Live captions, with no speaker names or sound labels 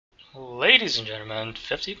Ladies and gentlemen,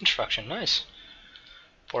 50 construction, nice.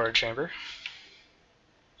 Boiler chamber.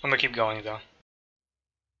 I'm gonna keep going though.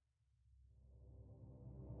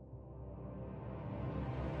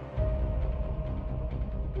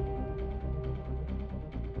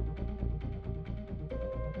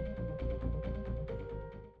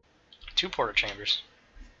 Two porter chambers.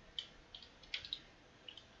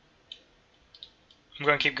 I'm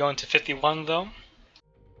gonna keep going to 51 though.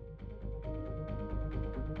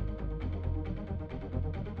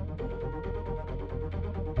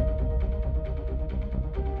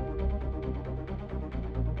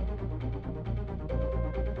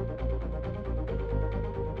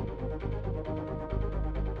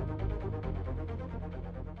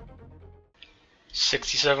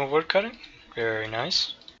 $67 wood cutting, very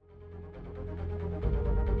nice.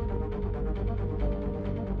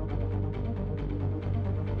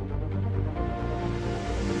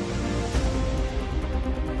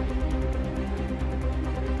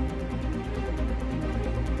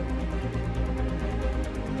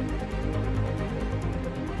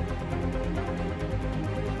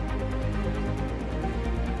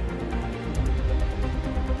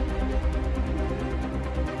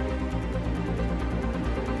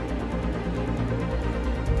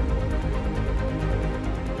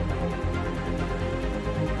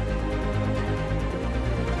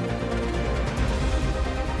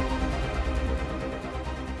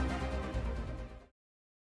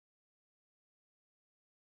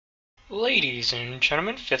 Ladies and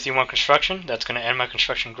gentlemen, 51 construction. That's going to end my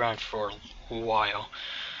construction grind for a while.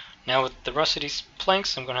 Now with the rest of these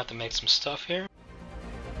planks, I'm going to have to make some stuff here.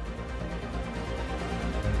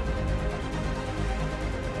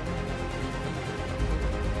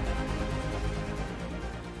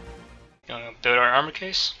 Going to build our armor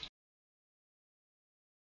case.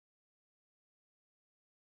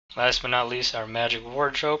 Last but not least, our magic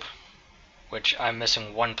wardrobe, which I'm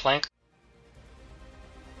missing one plank.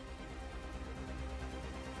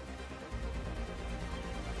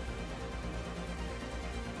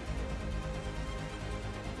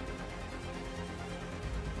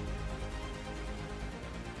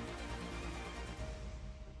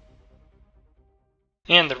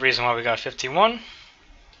 And the reason why we got 51.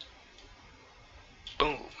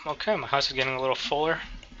 Boom. Okay, my house is getting a little fuller.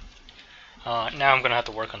 Now I'm going to have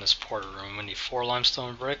to work on this porter room. I'm going to need 4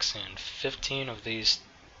 limestone bricks and 15 of these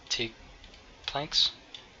teak planks.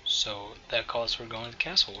 So that calls for going to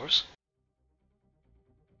Castle Wars.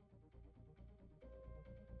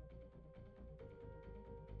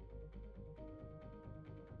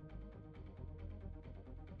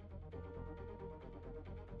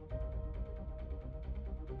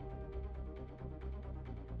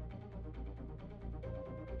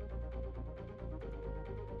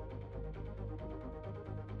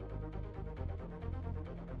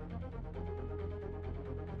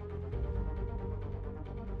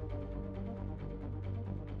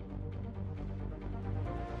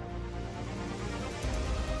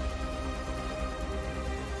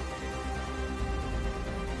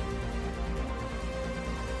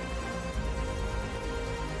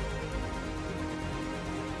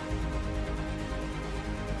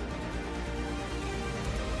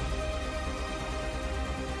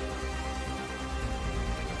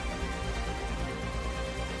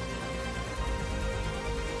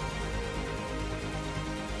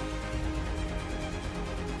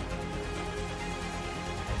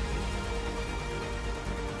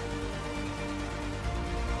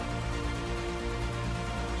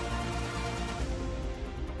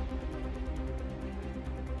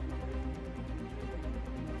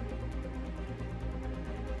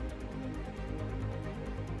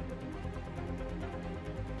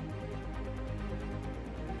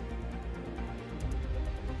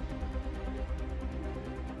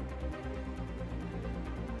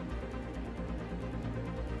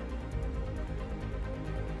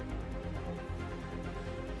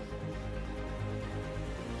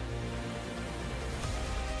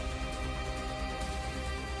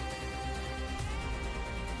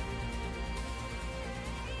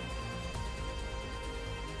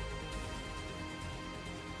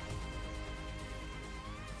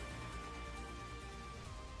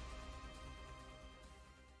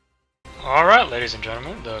 Alright, ladies and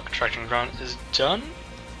gentlemen, the construction ground is done.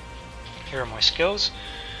 Here are my skills.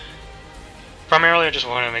 Primarily I just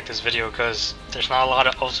wanted to make this video because there's not a lot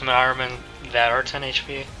of Ultimate Ironmen that are 10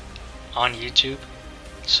 HP on YouTube.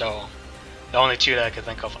 So the only two that I could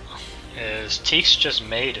think of is Teeks just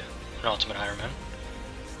made an Ultimate Ironman,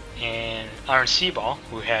 and Iron Seaball,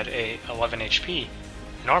 who had a 11 HP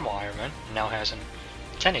normal Ironman, now has an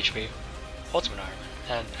 10 HP Ultimate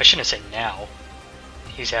Ironman. And I shouldn't say now,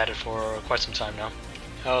 he's had it for quite some time now.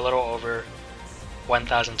 A little over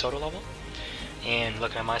 1,000 total level. And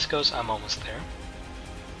looking at my skills, I'm almost there.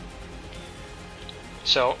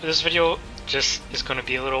 So this video just is going to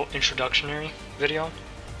be a little introductory video.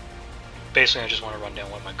 Basically, I just want to run down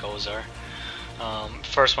what my goals are.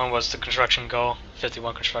 First one was the construction goal,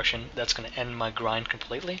 51 construction. That's going to end my grind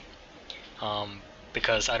completely.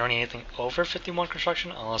 Because I don't need anything over 51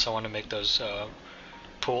 construction unless I want to make those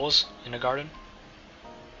pools in the garden.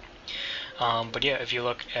 But yeah, if you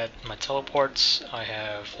look at my teleports, I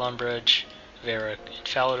have Lumbridge, Varric, and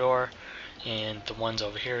Falador, and the ones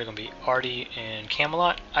over here are going to be Artie and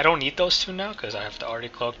Camelot. I don't need those two now because I have the Artie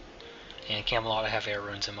cloak, and Camelot I have air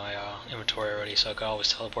runes in my inventory already, so I can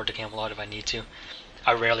always teleport to Camelot if I need to.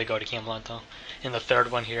 I rarely go to Camelot though. And the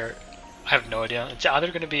third one here, I have no idea. It's either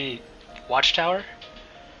going to be Watchtower,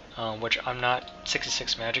 which I'm not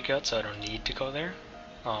 66 magic yet, so I don't need to go there.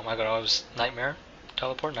 I could always Nightmare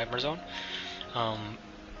teleport, Nightmare Zone,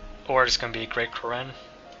 or it's going to be Great Karen.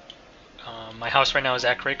 My house right now is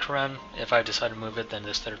at Great Karen. If I decide to move it, then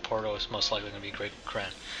this third portal is most likely going to be Great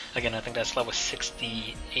Karen. Again, I think that's level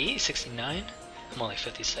 68, 69? I'm only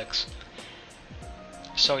 56.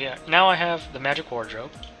 So yeah, now I have the Magic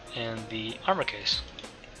Wardrobe and the Armor Case.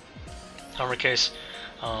 Armor Case,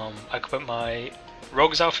 I could put my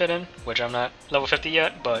Rogue's outfit in, which I'm not level 50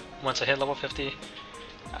 yet, but once I hit level 50,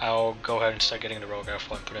 I'll go ahead and start getting the Rogue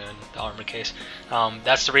outfit and put it in the Armor Case.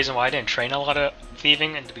 That's the reason why I didn't train a lot of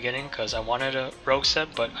thieving in the beginning, because I wanted a Rogue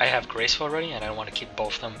set, but I have Graceful already, and I want to keep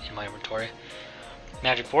both of them in my inventory.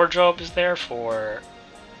 Magic Wardrobe is there for,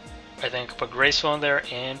 I think, put Graceful in there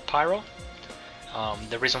and Pyro.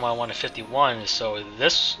 The reason why I wanted 51 is so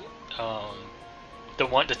this,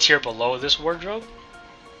 the tier below this wardrobe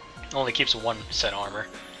only keeps one set armor.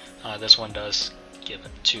 This one does give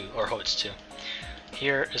it 2, or holds 2.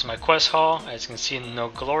 Here is my quest hall. As you can see, no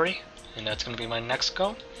glory, and that's going to be my next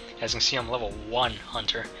goal. As you can see, I'm level 1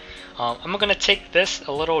 hunter. I'm going to take this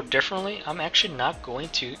a little differently. I'm actually not going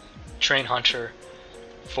to train hunter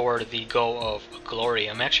for the goal of glory.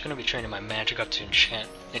 I'm actually going to be training my magic up to enchant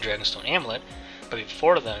a Dragonstone amulet. But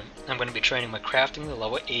before then, I'm going to be training my crafting to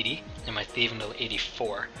level 80 and my thieving to level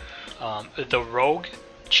 84. The rogue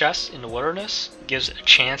chest in the wilderness gives a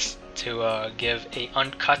chance to give a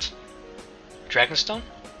uncut Dragonstone,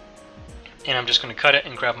 and I'm just going to cut it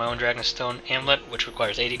and grab my own Dragonstone amulet, which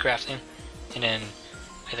requires 80 crafting, and then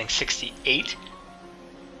I think 68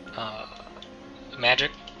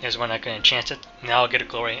 magic is when I can enchant it. Now I'll get a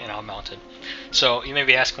glory and I'll mount it. So you may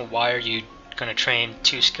be asking, why are you going to train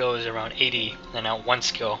 2 skills around 80 and now 1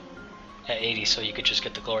 skill at 80 so you could just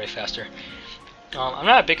get the glory faster? I'm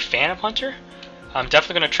not a big fan of hunter. I'm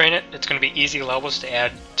definitely going to train it. It's going to be easy levels to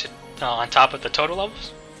add to on top of the total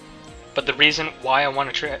levels. But the reason why I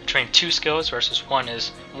want to train 2 skills versus 1 is,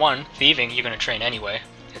 1, thieving you're going to train anyway.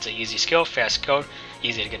 It's an easy skill, fast code,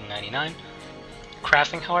 easy to get a 99.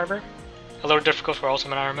 Crafting, however, a little difficult for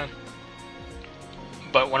Ultimate Iron Man.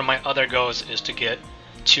 But one of my other goals is to get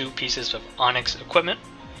 2 pieces of Onyx equipment,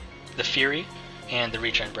 the Fury and the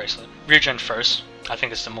Regen bracelet. Regen first, I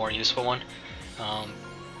think it's the more useful one.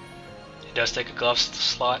 It does take a glove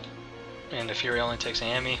slot, and the Fury only takes an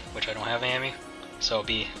AMI, which I don't have AMI. So it'll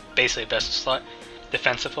be basically best slot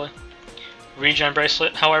defensively. Regen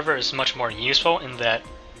bracelet, however, is much more useful in that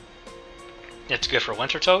it's good for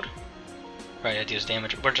Winter Toad. Right, it deals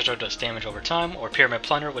damage. Winter Toad does damage over time, or Pyramid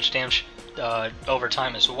Plunder, which damage over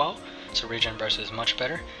time as well. So Regen bracelet is much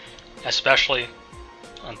better, especially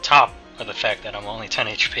on top of the fact that I'm only 10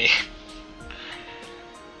 HP.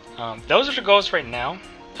 Those are the goals right now.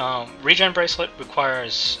 Regen bracelet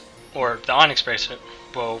requires, or the Onyx bracelet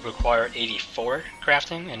will require 84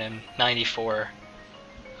 crafting and then 94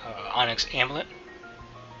 Onyx amulet,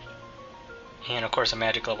 and of course a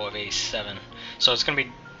magic level of 87. So it's going to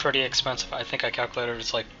be pretty expensive. I think I calculated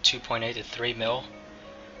it's like 2.8 to 3 mil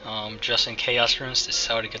just in Chaos Runes to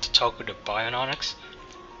sell to get the token to buy an Onyx.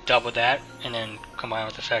 Double that, and then combine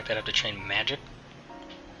with the fact that I have to train magic.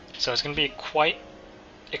 So it's going to be quite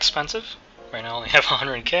expensive. Right now I only have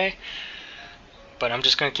 100k. But I'm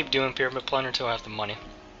just going to keep doing Pyramid Plunder until I have the money.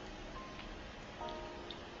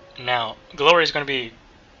 Now, Glory is going to be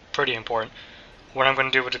pretty important. What I'm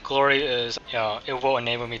going to do with the Glory is it will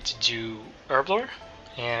enable me to do Herblore.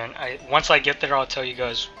 And once I get there, I'll tell you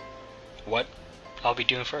guys what I'll be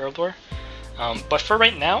doing for Herblore. But for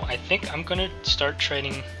right now, I think I'm going to start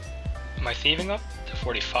training my thieving up to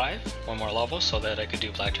 45, 1 more level, so that I could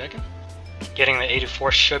do Blackjacking. Getting the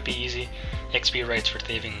 84 should be easy. XP rates for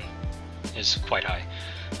thieving is quite high.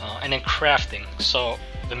 And then crafting. So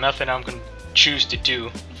the method I'm going to choose to do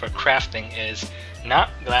for crafting is not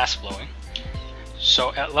glass blowing.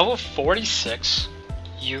 So at level 46,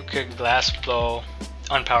 you could glass blow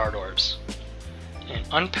unpowered orbs. And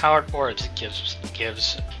unpowered orbs gives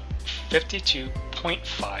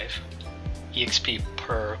 52.5 EXP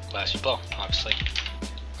per glass you blow, obviously.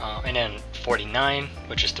 And then 49,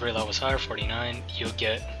 which is 3 levels higher, 49,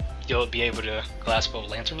 you'll be able to glass blow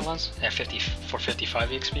lantern lens at 55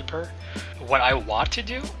 EXP per. What I want to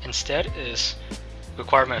do instead is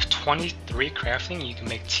requirement of 23 crafting, you can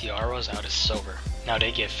make tiaras out of silver. Now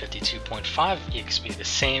they give 52.5 EXP, the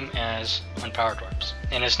same as unpowered orbs.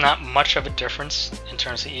 And it's not much of a difference in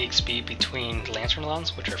terms of EXP between lantern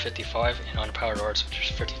lens, which are 55, and unpowered orbs,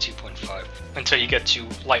 which is 52.5, until you get to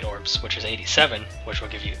light orbs, which is 87, which will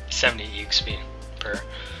give you 70 EXP per.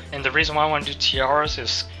 And the reason why I want to do tiaras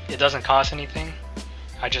is it doesn't cost anything.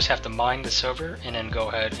 I just have to mine the silver and then go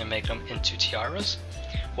ahead and make them into tiaras.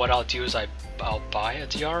 What I'll do is I'll buy a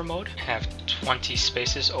tiara mode, have 20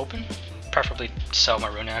 spaces open, preferably sell my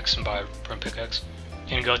rune axe and buy a rune pickaxe,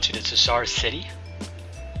 and go to the Tsar city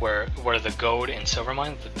where the gold and silver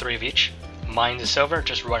mine, the 3 of each, mine the silver,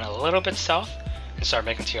 just run a little bit south and start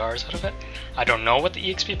making tiaras out of it. I don't know what the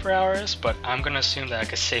EXP per hour is, but I'm gonna assume that I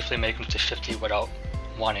could safely make them to 50 without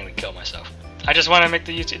wanting to kill myself. I just want to make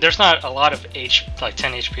the YouTube. There's not a lot of like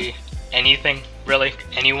 10 HP, anything really,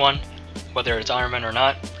 anyone, whether it's Iron Man or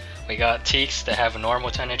not. We got Teeks that have a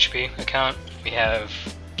normal 10 HP account. We have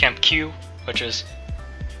Kemp Q, which is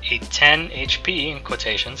a 10 HP in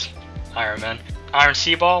quotations, Iron Man. Iron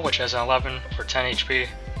Seaball, which has an 11 or 10 HP,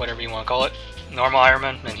 whatever you want to call it. Normal Iron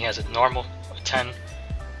Man, and he has a normal 10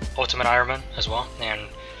 Ultimate Iron Man as well. And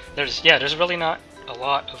there's really not a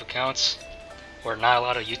lot of accounts, or not a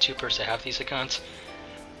lot of YouTubers that have these accounts.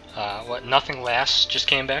 Nothing Lasts just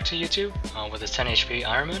came back to YouTube with his 10 HP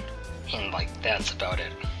Iron Man, and like that's about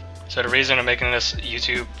it. So the reason I'm making this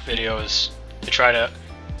YouTube video is to try to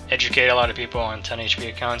educate a lot of people on 10 HP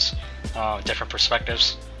accounts, different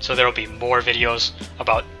perspectives. So there will be more videos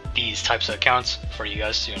about these types of accounts for you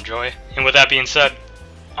guys to enjoy. And with that being said,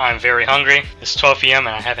 I'm very hungry. It's 12 PM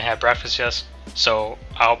and I haven't had breakfast yet, so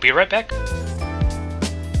I'll be right back.